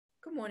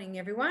morning,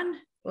 everyone.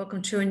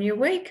 Welcome to a new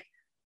week.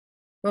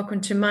 Welcome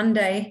to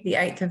Monday, the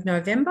 8th of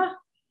November,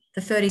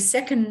 the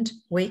 32nd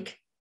week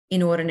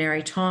in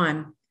Ordinary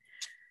Time.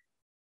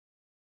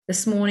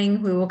 This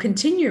morning, we will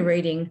continue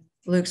reading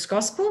Luke's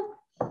Gospel,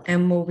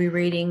 and we'll be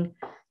reading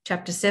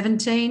chapter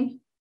 17,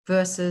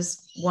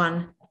 verses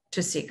 1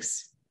 to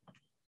 6.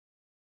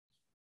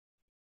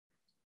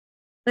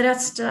 Let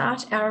us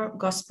start our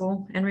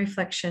Gospel and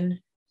reflection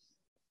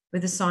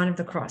with the sign of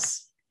the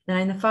cross. In the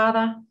name of the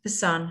Father, the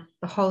Son,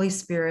 the Holy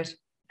Spirit,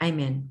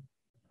 amen.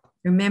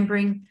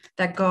 Remembering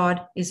that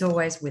God is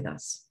always with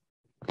us.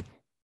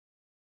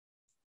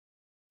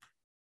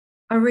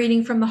 A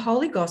reading from the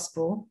Holy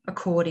Gospel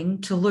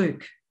according to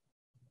Luke.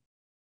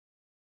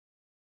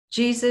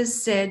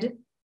 Jesus said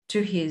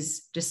to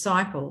his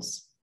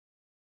disciples,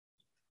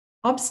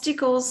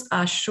 "Obstacles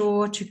are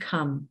sure to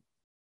come,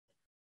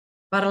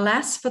 but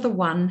alas for the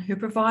one who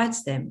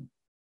provides them.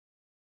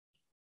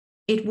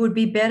 It would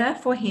be better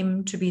for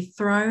him to be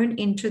thrown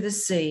into the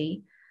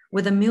sea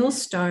with a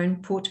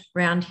millstone put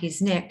round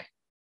his neck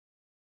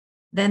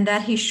than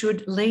that he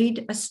should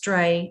lead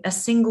astray a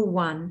single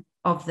one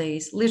of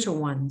these little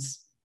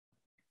ones.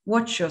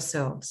 Watch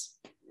yourselves.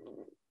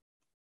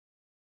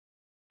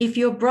 If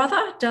your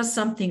brother does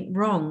something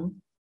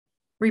wrong,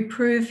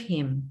 reprove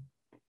him,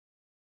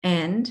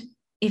 and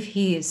if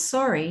he is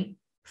sorry,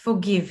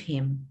 forgive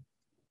him.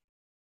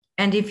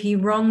 And if he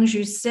wrongs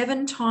you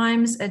 7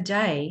 times a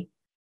day,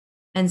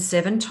 and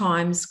 7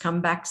 times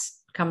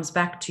comes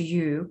back to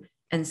you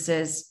and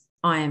says,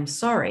 'I am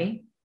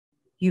sorry,'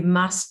 you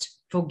must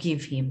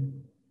forgive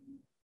him."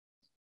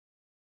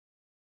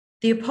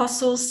 The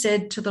apostles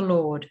said to the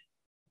Lord,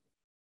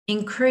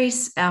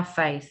 "Increase our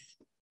faith."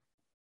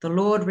 The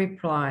Lord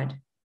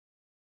replied,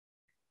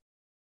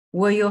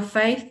 "Were your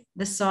faith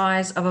the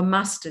size of a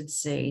mustard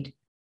seed,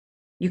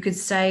 you could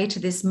say to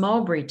this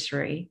mulberry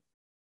tree,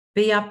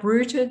 'Be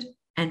uprooted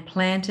and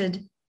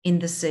planted in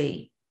the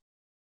sea,'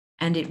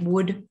 and it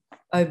would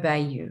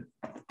obey you."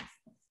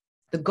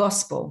 The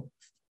Gospel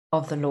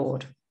of the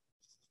Lord.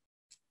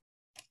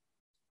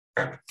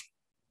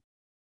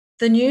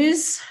 The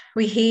news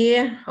we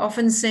hear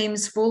often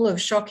seems full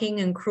of shocking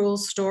and cruel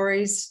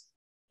stories.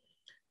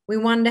 We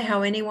wonder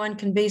how anyone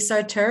can be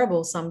so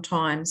terrible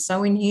sometimes,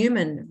 so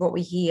inhuman, what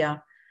we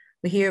hear.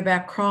 We hear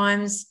about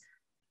crimes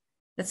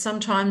that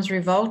sometimes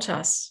revolt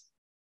us.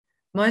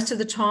 Most of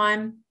the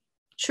time,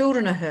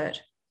 children are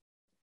hurt.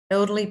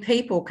 Elderly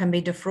people can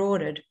be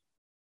defrauded,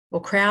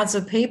 or crowds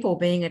of people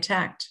being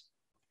attacked.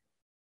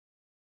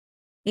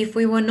 If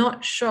we were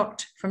not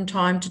shocked from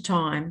time to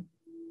time,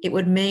 it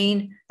would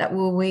mean that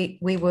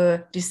we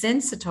were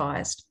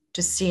desensitized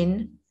to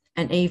sin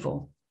and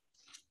evil.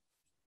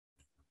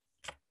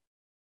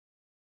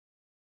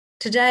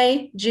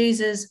 Today,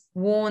 Jesus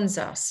warns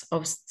us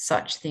of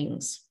such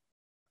things.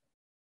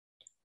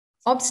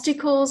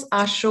 Obstacles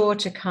are sure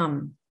to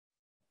come,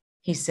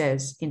 he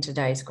says in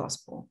today's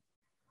Gospel.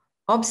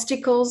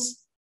 Obstacles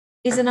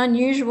is an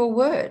unusual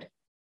word,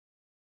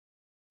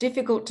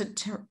 difficult to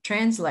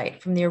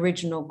translate from the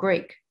original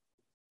Greek.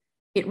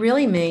 It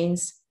really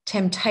means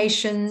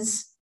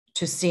temptations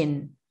to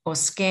sin or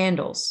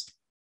scandals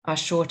are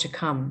sure to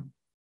come.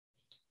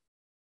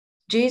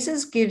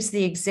 Jesus gives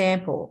the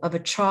example of a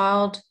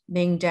child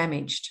being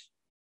damaged.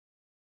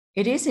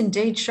 It is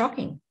indeed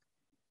shocking,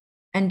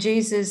 and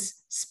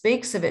Jesus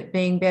speaks of it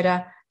being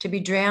better to be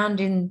drowned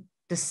in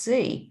the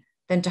sea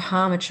than to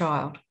harm a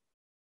child.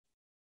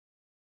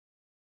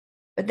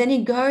 But then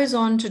he goes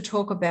on to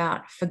talk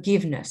about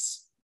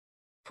forgiveness,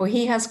 for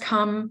he has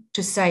come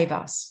to save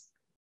us.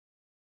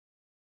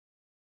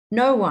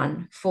 No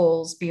one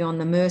falls beyond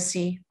the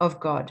mercy of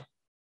God,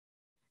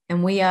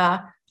 and we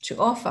are to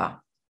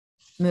offer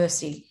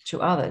mercy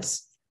to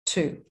others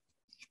too.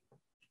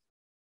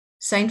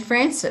 Saint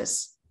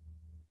Francis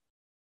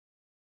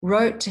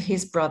wrote to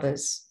his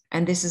brothers,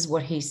 and this is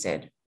what he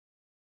said: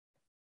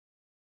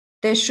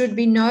 "There should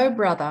be no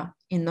brother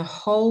in the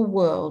whole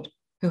world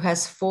who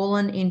has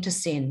fallen into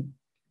sin,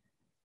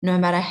 no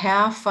matter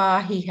how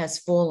far he has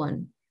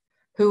fallen,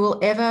 who will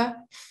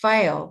ever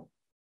fail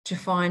to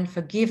find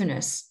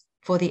forgiveness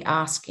for the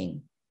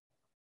asking.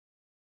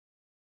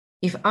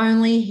 If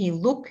only he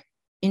look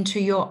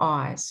into your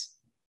eyes."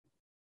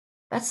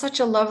 That's such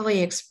a lovely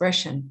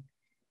expression.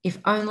 If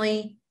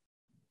only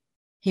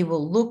he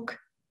will look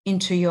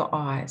into your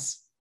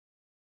eyes.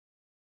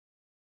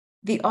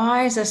 The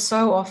eyes are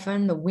so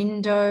often the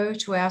window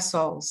to our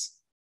souls.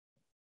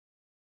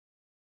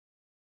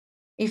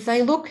 If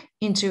they look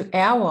into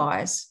our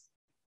eyes,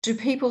 do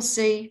people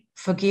see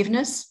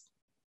forgiveness?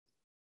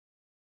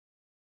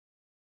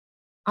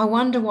 I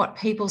wonder what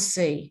people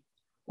see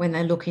when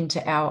they look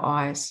into our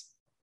eyes.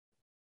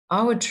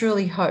 I would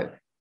truly hope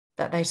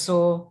that they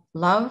saw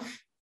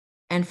love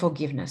and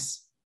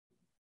forgiveness.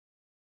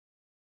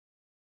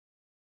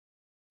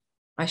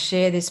 I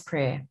share this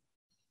prayer.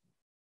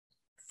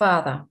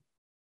 Father,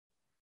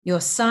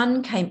 your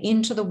Son came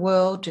into the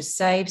world to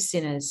save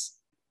sinners,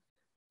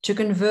 to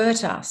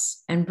convert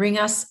us and bring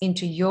us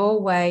into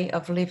your way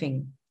of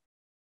living.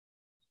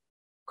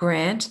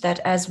 grant that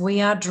as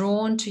we are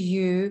drawn to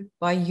you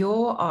by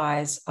your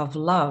eyes of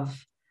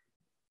love,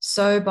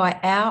 so by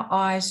our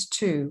eyes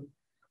too,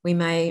 we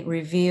may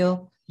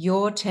reveal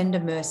your tender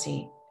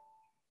mercy.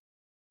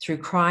 Through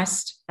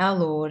Christ our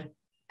Lord.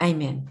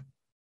 Amen.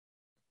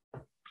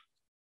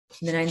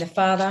 In the name of the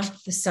Father,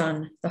 the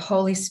Son, the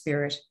Holy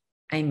Spirit.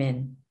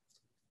 Amen.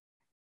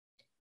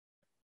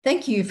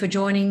 Thank you for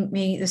joining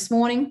me this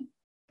morning,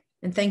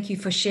 and thank you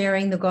for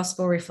sharing the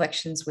gospel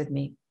reflections with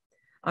me.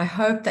 I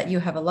hope that you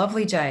have a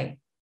lovely day.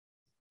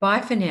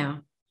 Bye for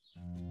now.